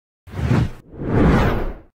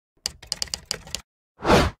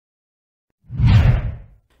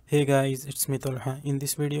Hey guys, it's M.T.H. In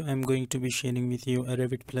this video, I'm going to be sharing with you a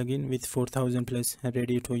Revit plugin with 4000 plus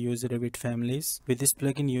ready to use Revit families. With this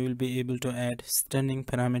plugin, you will be able to add stunning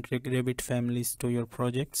parametric Revit families to your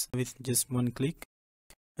projects with just one click.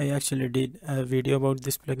 I actually did a video about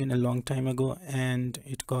this plugin a long time ago and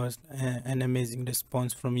it got an amazing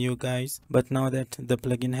response from you guys. But now that the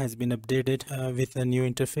plugin has been updated with a new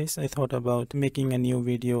interface, I thought about making a new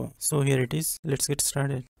video. So here it is. Let's get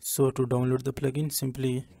started. So to download the plugin,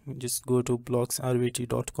 simply just go to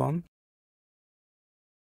blocksrvt.com.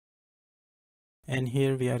 And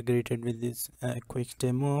here we are greeted with this quick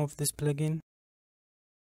demo of this plugin.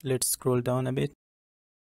 Let's scroll down a bit.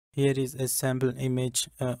 Here is a sample image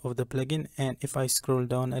of the plugin, and if I scroll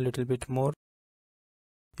down a little bit more,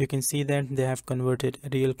 you can see that they have converted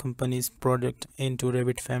real companies product into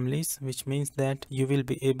Revit families, which means that you will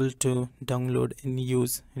be able to download and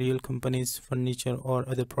use real companies furniture or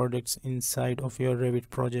other products inside of your Revit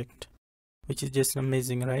project, which is just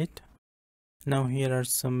amazing, right? Now here are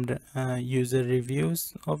some user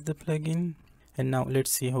reviews of the plugin, and now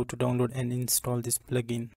let's see how to download and install this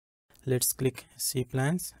plugin. Let's click see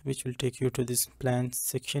plans, which will take you to this plans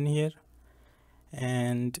section here,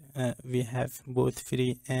 and we have both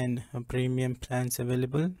free and premium plans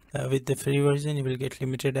available. With the free version you will get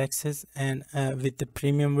limited access, and with the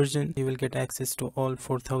premium version you will get access to all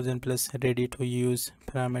 4000 plus ready to use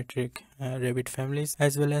parametric Revit families,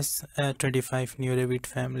 as well as 25 new Revit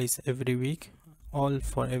families every week, all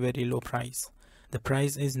for a very low price. The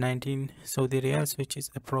price is 19 Saudi Riyals, which is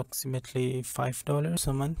approximately $5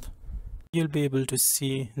 a month. You'll be able to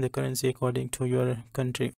see the currency according to your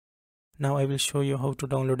country. Now I will show you how to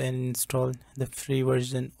download and install the free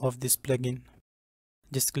version of this plugin.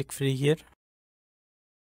 Just click free here,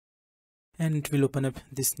 and it will open up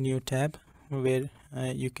this new tab where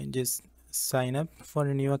you can just sign up for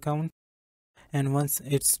a new account. And once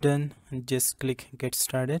it's done, just click get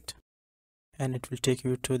started, and it will take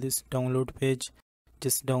you to this download page.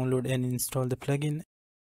 Just download and install the plugin,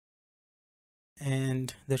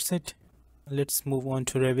 and that's it. Let's move on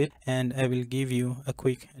to Revit, and I will give you a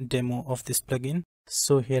quick demo of this plugin.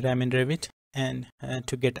 So here I'm in Revit, and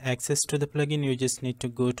to get access to the plugin you just need to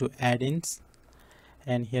go to add-ins,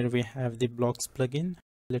 and here we have the blocks plugin.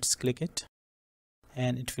 Let's click it,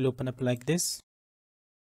 and it will open up like this.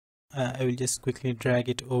 I will just quickly drag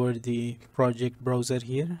it over the project browser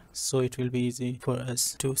here, so it will be easy for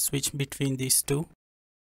us to switch between these two.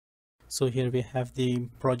 So here we have the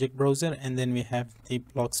project browser, and then we have the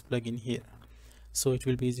blocks plugin here. So it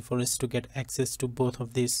will be easy for us to get access to both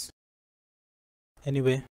of these.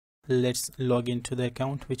 Anyway, let's log into the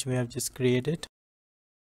account which we have just created.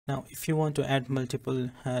 Now if you want to add multiple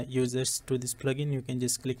users to this plugin, you can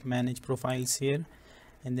just click manage profiles here,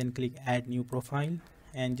 and then click add new profile,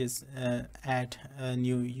 and just add a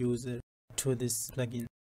new user to this plugin.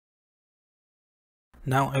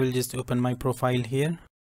 Now I will just open my profile here,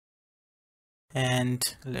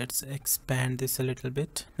 and let's expand this a little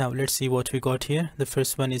bit. Now let's see what we got here. The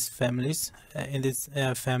first one is families. In this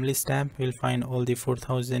families tab you'll find all the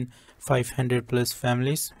 4500 plus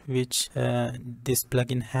families which this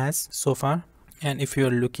plugin has so far. And if you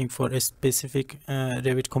are looking for a specific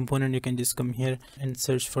Revit component, you can just come here and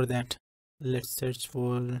search for that. Let's search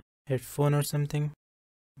for headphone or something.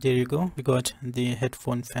 There you go, we got the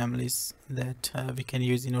headphone families that we can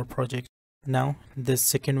use in our project. Now the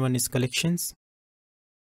second one is collections.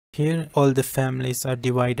 Here all the families are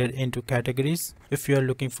divided into categories. If you are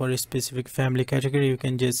looking for a specific family category, you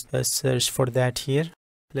can just search for that here.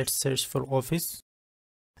 Let's search for office.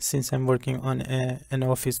 Since I'm working on an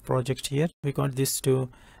office project here, we got these two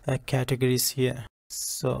categories here.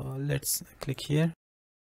 So let's click here,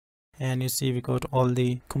 and you see we got all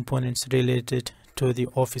the components related to the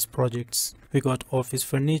office projects. We got office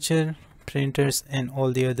furniture, printers, and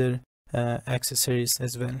all the other accessories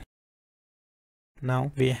as well.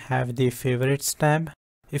 Now we have the favorites tab.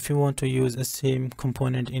 If you want to use the same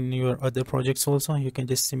component in your other projects also, you can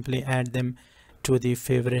just simply add them to the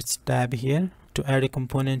favorites tab here. To add a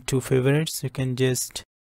component to favorites, you can just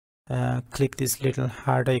click this little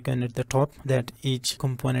heart icon at the top that each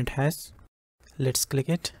component has. Let's click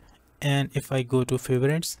it, and if I go to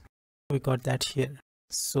favorites, we got that here.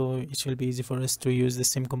 So it will be easy for us to use the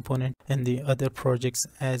same component in the other projects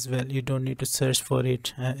as well. You don't need to search for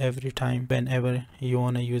it every time whenever you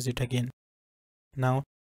want to use it again. Now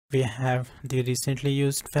we have the recently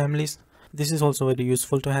used families. This is also very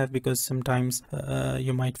useful to have because sometimes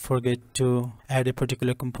you might forget to add a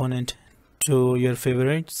particular component to your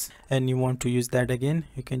favorites and you want to use that again.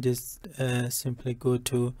 You can just simply go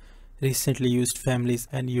to recently used families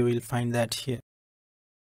and you will find that here.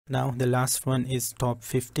 Now the last one is top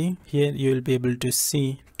 50. Here you will be able to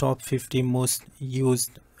see top 50 most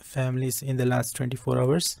used families in the last 24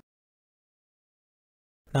 hours.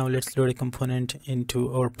 Now let's load a component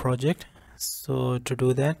into our project. So to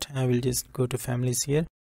do that, I will just go to families here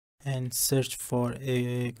and search for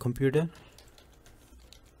a computer.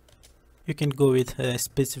 You can go with a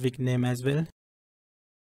specific name as well.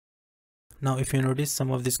 Now if you notice, some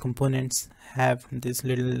of these components have this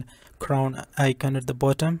little crown icon at the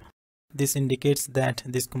bottom. This indicates that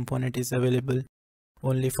this component is available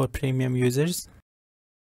only for premium users.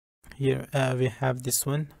 Here we have this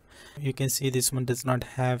one. You can see this one does not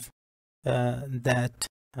have that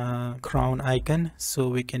crown icon, so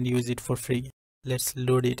we can use it for free. Let's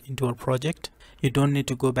load it into our project. You don't need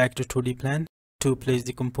to go back to 2D plan to place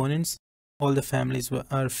the components. All the families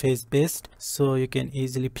are phase based, so you can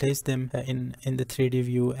easily place them in the 3D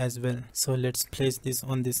view as well. So let's place this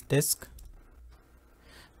on this desk.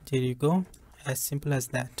 There you go, as simple as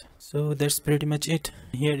that. So that's pretty much it.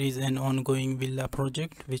 Here is an ongoing villa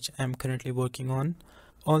project which I'm currently working on.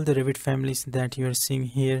 All the Revit families that you are seeing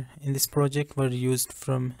here in this project were used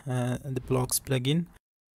from the blocks plugin.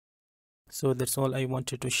 So that's all I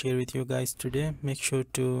wanted to share with you guys today. Make sure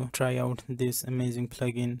to try out this amazing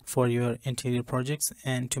plugin for your interior projects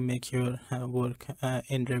and to make your work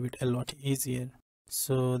in Revit a lot easier.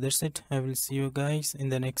 So that's it. I will see you guys in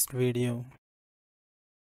the next video.